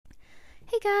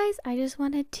guys, I just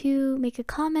wanted to make a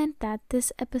comment that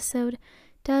this episode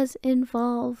does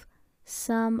involve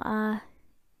some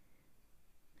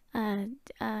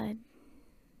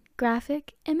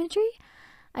graphic imagery,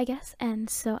 I guess, and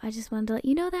so I just wanted to let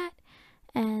you know that.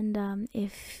 And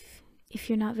if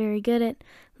you're not very good at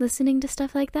listening to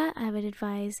stuff like that, I would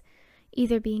advise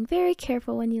either being very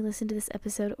careful when you listen to this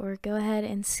episode or go ahead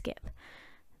and skip.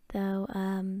 Though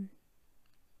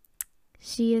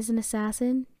she is an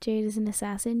assassin, Jade is an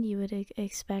assassin, you would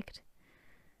expect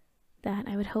that,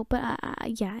 I would hope. But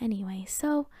yeah, anyway,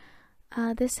 so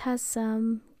this has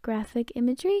some graphic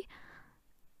imagery,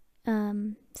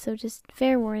 so just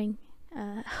fair warning.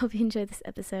 Hope you enjoyed this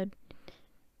episode.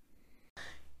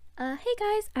 Hey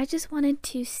guys, I just wanted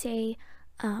to say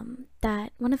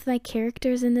that one of my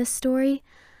characters in this story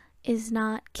is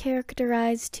not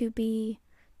characterized to be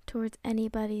towards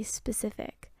anybody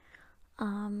specific.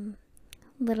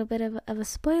 Little bit of a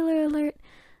spoiler alert.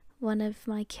 One of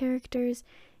my characters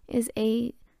is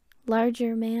a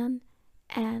larger man,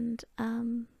 and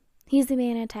he's the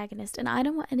main antagonist, and I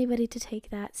don't want anybody to take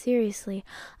that seriously.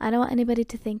 I don't want anybody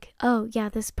to think, oh yeah,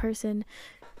 this person,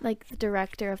 like the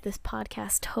director of this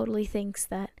podcast, totally thinks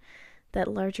that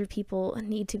larger people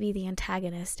need to be the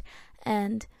antagonist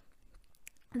and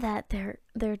that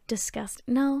they're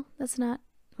disgusting. No, that's not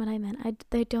what I meant.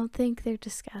 I don't think they're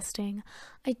disgusting.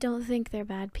 I don't think they're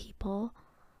bad people.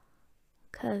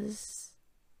 'Cause,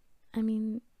 I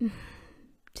mean,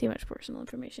 too much personal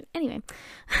information. Anyway,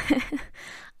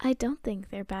 I don't think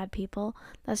they're bad people.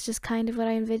 That's just kind of what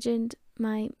I envisioned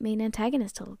my main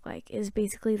antagonist to look like, is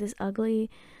basically this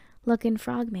ugly looking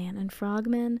frogman. And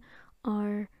frogmen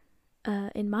are,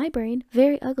 in my brain,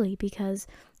 very ugly because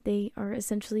they are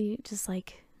essentially just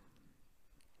like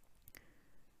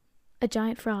a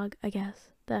giant frog, I guess,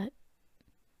 that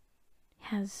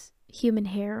has human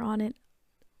hair on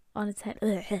its head.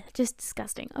 Ugh, just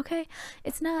disgusting. Okay,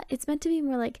 it's meant to be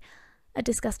more like a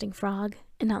disgusting frog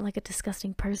and not like a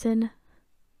disgusting person.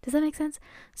 Does that make sense?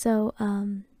 So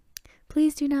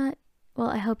please do not, well,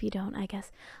 I hope you don't, I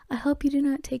guess. I hope you do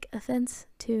not take offense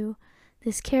to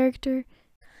this character,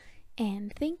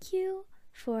 and thank you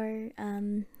for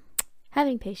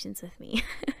having patience with me.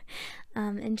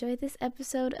 Enjoy this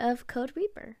episode of Code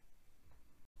Reaper.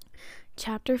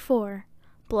 Chapter 4,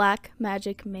 Black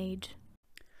Magic Mage.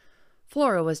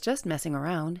 Flora was just messing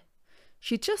around.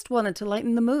 She just wanted to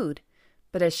lighten the mood,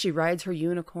 but as she rides her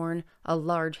unicorn, a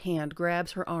large hand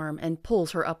grabs her arm and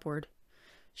pulls her upward.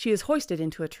 She is hoisted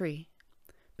into a tree.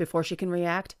 Before she can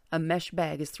react, a mesh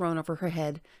bag is thrown over her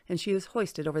head, and she is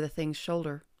hoisted over the thing's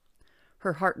shoulder.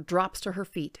 Her heart drops to her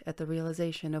feet at the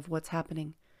realization of what's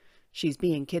happening. She's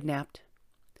being kidnapped.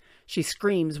 She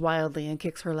screams wildly and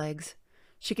kicks her legs.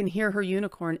 She can hear her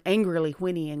unicorn angrily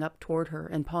whinnying up toward her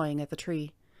and pawing at the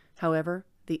tree. However,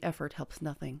 the effort helps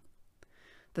nothing.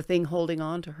 The thing holding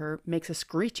on to her makes a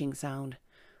screeching sound,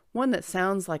 one that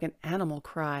sounds like an animal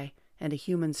cry and a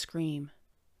human scream,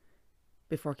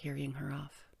 before carrying her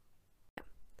off.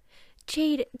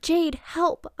 Jade,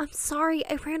 help! I'm sorry,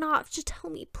 I ran off. Just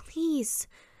help me, please.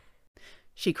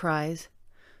 She cries.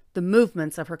 The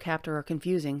movements of her captor are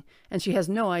confusing, and she has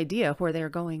no idea where they are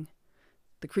going.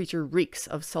 The creature reeks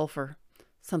of sulfur,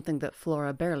 something that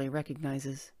Flora barely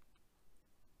recognizes.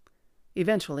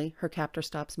 Eventually, her captor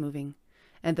stops moving,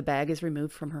 and the bag is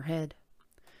removed from her head.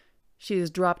 She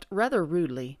is dropped rather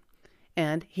rudely,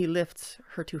 and he lifts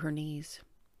her to her knees.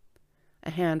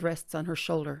 A hand rests on her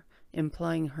shoulder,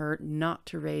 implying her not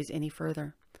to raise any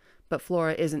further, but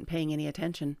Flora isn't paying any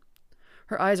attention.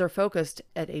 Her eyes are focused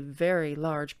at a very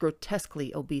large,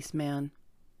 grotesquely obese man.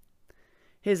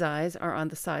 His eyes are on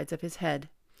the sides of his head,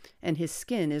 and his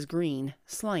skin is green,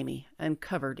 slimy, and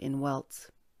covered in welts.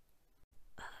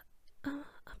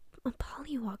 A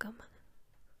polywogum.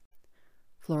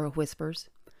 Flora whispers.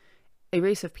 A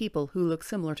race of people who look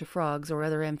similar to frogs or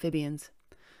other amphibians.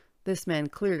 This man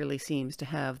clearly seems to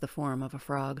have the form of a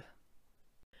frog.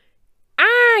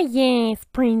 Ah, yes,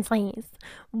 princess.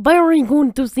 Very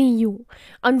good to see you.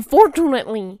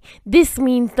 Unfortunately, this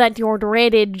means that your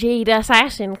dreaded Jade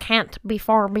assassin can't be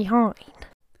far behind.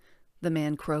 The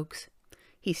man croaks.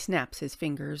 He snaps his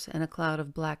fingers, and a cloud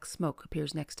of black smoke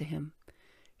appears next to him.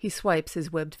 He swipes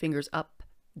his webbed fingers up,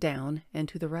 down, and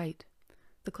to the right.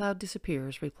 The cloud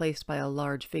disappears, replaced by a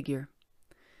large figure.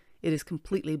 It is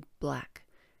completely black,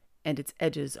 and its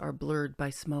edges are blurred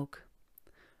by smoke.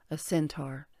 A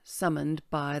centaur, summoned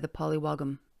by the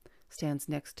polywogum, stands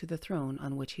next to the throne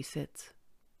on which he sits.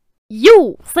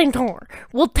 You, centaur,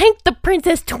 will take the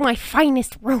princess to my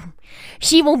finest room.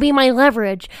 She will be my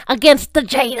leverage against the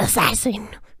Jade assassin.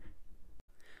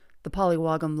 The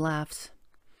polywogum laughs.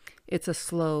 It's a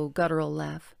slow, guttural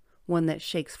laugh, one that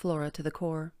shakes Flora to the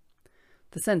core.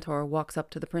 The centaur walks up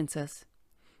to the princess.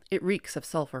 It reeks of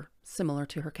sulfur, similar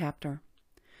to her captor.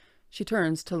 She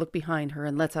turns to look behind her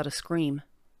and lets out a scream.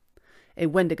 A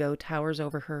Wendigo towers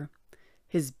over her.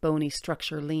 His bony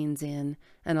structure leans in,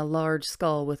 and a large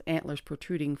skull with antlers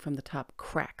protruding from the top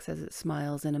cracks as it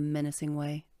smiles in a menacing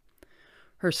way.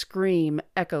 Her scream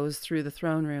echoes through the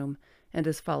throne room and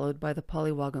is followed by the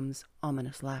Polywoggum's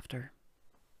ominous laughter.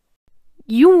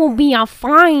 You will be a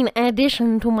fine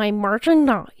addition to my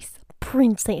merchandise,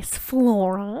 Princess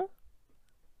Flora,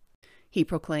 he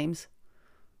proclaims.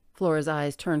 Flora's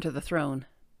eyes turn to the throne.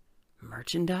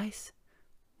 Merchandise?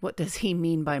 What does he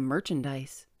mean by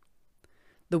merchandise?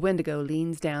 The Wendigo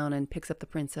leans down and picks up the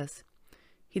princess.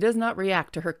 He does not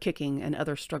react to her kicking and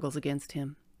other struggles against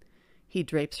him. He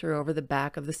drapes her over the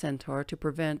back of the centaur to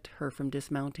prevent her from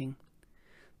dismounting.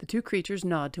 The two creatures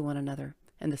nod to one another,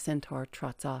 and the centaur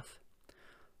trots off.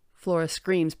 Flora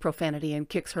screams profanity and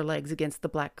kicks her legs against the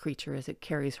black creature as it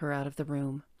carries her out of the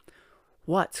room.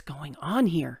 What's going on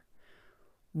here?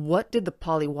 What did the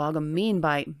Polywoggum mean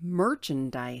by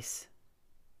merchandise?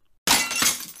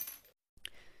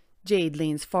 Jade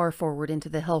leans far forward into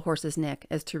the hell horse's neck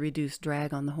as to reduce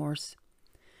drag on the horse.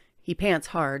 He pants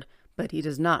hard, but he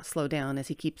does not slow down as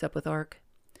he keeps up with Ark.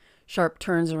 Sharp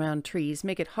turns around trees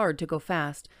make it hard to go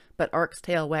fast, but Ark's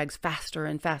tail wags faster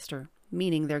and faster,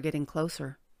 meaning they're getting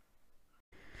closer.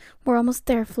 We're almost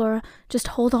there, Flora. Just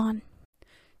hold on.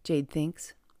 Jade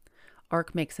thinks.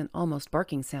 Ark makes an almost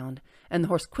barking sound, and the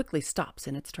horse quickly stops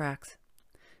in its tracks.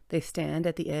 They stand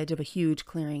at the edge of a huge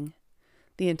clearing.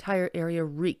 The entire area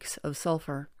reeks of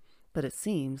sulfur, but it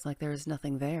seems like there is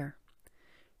nothing there.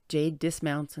 Jade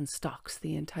dismounts and stalks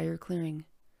the entire clearing.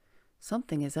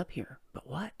 Something is up here, but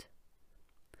what?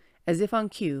 As if on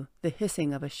cue, the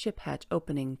hissing of a ship hatch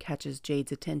opening catches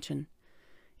Jade's attention.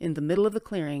 In the middle of the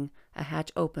clearing, a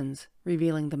hatch opens,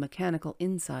 revealing the mechanical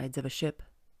insides of a ship.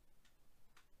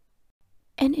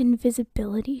 An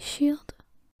invisibility shield?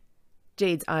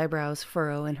 Jade's eyebrows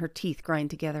furrow and her teeth grind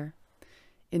together.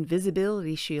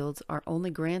 Invisibility shields are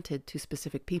only granted to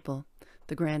specific people,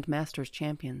 the Grand Master's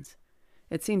champions.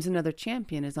 It seems another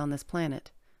champion is on this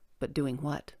planet, but doing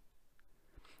what?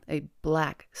 A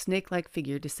black, snake-like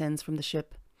figure descends from the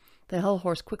ship. The hell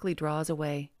horse quickly draws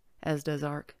away, as does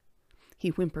Ark. He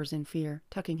whimpers in fear,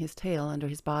 tucking his tail under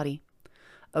his body.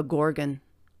 A Gorgon.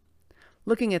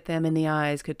 Looking at them in the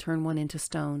eyes could turn one into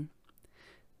stone.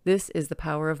 This is the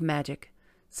power of magic,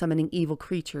 summoning evil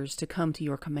creatures to come to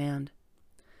your command.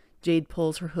 Jade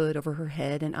pulls her hood over her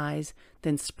head and eyes,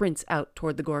 then sprints out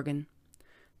toward the Gorgon.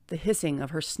 The hissing of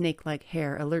her snake-like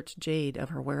hair alerts Jade of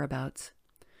her whereabouts.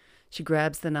 She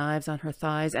grabs the knives on her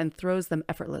thighs and throws them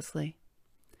effortlessly.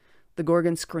 The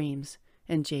Gorgon screams,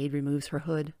 and Jade removes her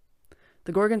hood.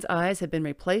 The Gorgon's eyes have been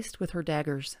replaced with her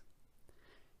daggers.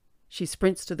 She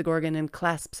sprints to the Gorgon and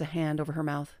clasps a hand over her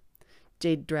mouth.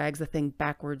 Jade drags the thing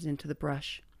backwards into the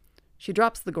brush. She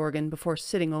drops the Gorgon before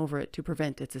sitting over it to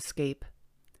prevent its escape.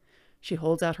 She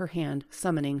holds out her hand,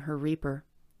 summoning her Reaper.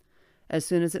 As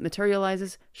soon as it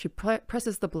materializes, she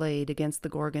presses the blade against the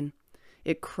Gorgon.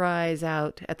 It cries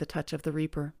out at the touch of the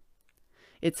Reaper.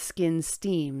 Its skin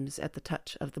steams at the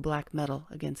touch of the black metal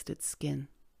against its skin.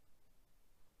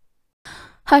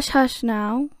 Hush, hush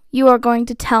now. You are going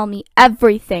to tell me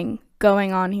everything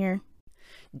going on here.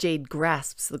 Jade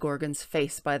grasps the Gorgon's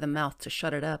face by the mouth to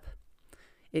shut it up.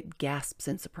 It gasps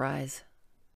in surprise.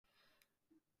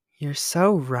 You're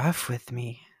so rough with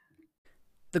me,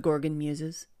 the Gorgon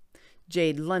muses.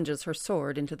 Jade lunges her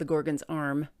sword into the Gorgon's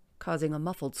arm, causing a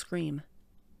muffled scream.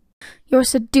 Your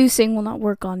seducing will not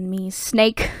work on me,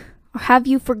 snake. Or have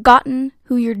you forgotten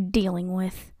who you're dealing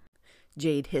with?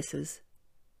 Jade hisses.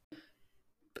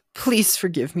 Please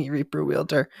forgive me, Reaper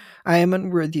Wielder. I am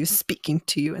unworthy of speaking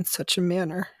to you in such a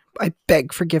manner. I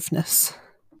beg forgiveness.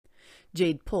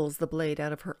 Jade pulls the blade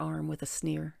out of her arm with a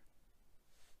sneer.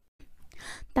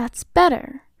 That's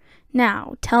better.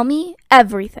 Now, tell me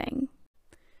everything.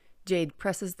 Jade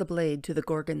presses the blade to the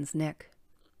Gorgon's neck.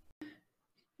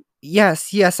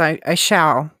 Yes, I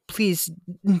shall. Please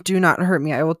do not hurt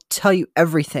me. I will tell you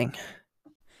everything.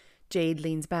 Jade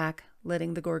leans back,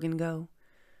 letting the Gorgon go.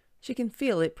 She can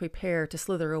feel it prepare to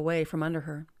slither away from under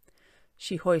her.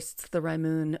 She hoists the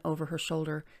Raimoon over her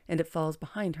shoulder, and it falls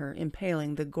behind her,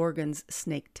 impaling the Gorgon's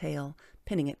snake tail,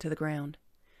 pinning it to the ground.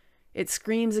 It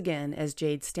screams again as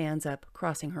Jade stands up,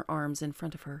 crossing her arms in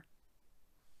front of her.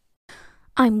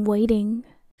 I'm waiting.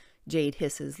 Jade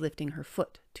hisses, lifting her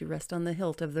foot to rest on the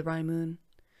hilt of the Raimoon.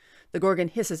 The Gorgon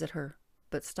hisses at her,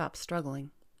 but stops struggling.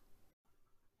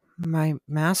 My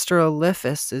master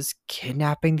Oliphus is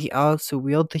kidnapping the elves who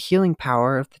wield the healing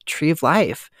power of the Tree of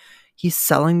Life. He's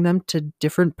selling them to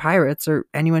different pirates or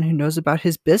anyone who knows about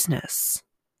his business.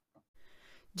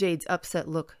 Jade's upset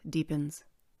look deepens.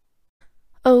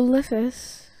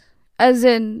 Oliphus? As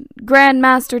in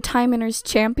Grandmaster Timinger's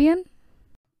champion?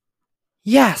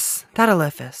 Yes, that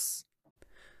Oliphus.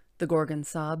 The Gorgon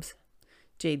sobs.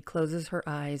 Jade closes her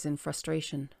eyes in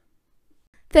frustration.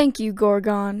 Thank you,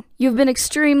 Gorgon. You've been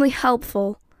extremely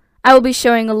helpful. I will be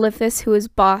showing Oliphus who is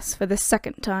boss for the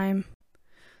second time.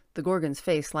 The Gorgon's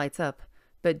face lights up,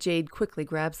 but Jade quickly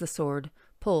grabs the sword,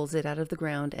 pulls it out of the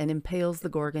ground, and impales the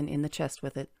Gorgon in the chest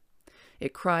with it.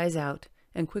 It cries out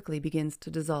and quickly begins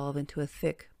to dissolve into a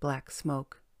thick black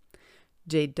smoke.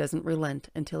 Jade doesn't relent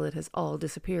until it has all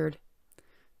disappeared.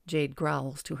 Jade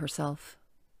growls to herself.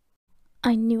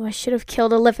 I knew I should have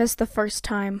killed Oliphus the first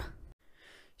time.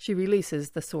 She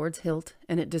releases the sword's hilt,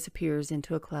 and it disappears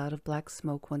into a cloud of black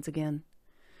smoke once again.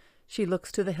 She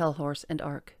looks to the Hellhorse and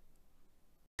Ark.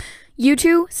 You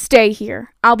two, stay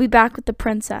here. I'll be back with the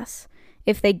princess.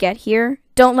 If they get here,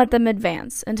 don't let them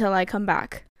advance until I come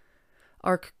back.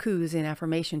 Ark coos in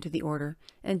affirmation to the order,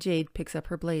 and Jade picks up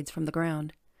her blades from the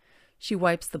ground. She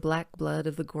wipes the black blood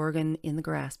of the Gorgon in the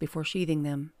grass before sheathing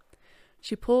them.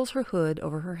 She pulls her hood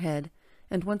over her head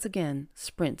and once again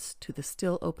sprints to the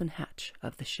still open hatch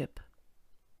of the ship.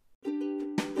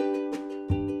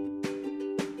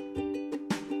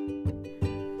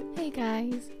 Hey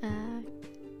guys,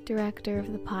 director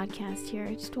of the podcast here.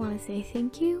 I just want to say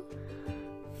thank you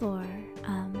for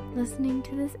listening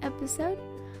to this episode.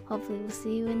 Hopefully we'll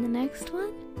see you in the next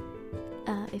one.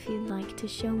 If you'd like to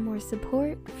show more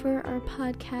support for our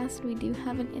podcast, we do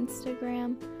have an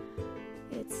Instagram.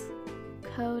 It's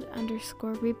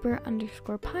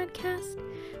code_Reaper_podcast,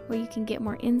 where you can get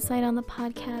more insight on the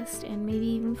podcast and maybe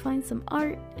even find some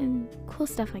art and cool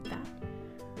stuff like that.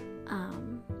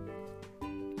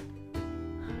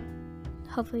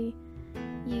 Hopefully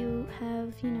you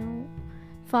have,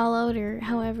 followed or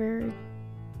however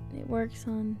it works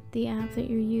on the app that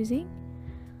you're using.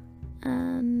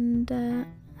 And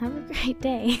have a great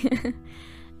day.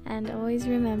 And always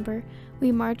remember,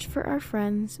 we march for our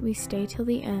friends, we stay till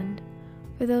the end.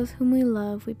 For those whom we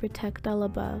love, we protect all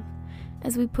above.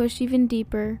 As we push even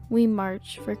deeper, we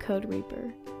march for Code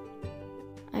Reaper.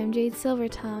 I'm Jade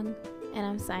Silvertongue, and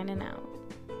I'm signing out.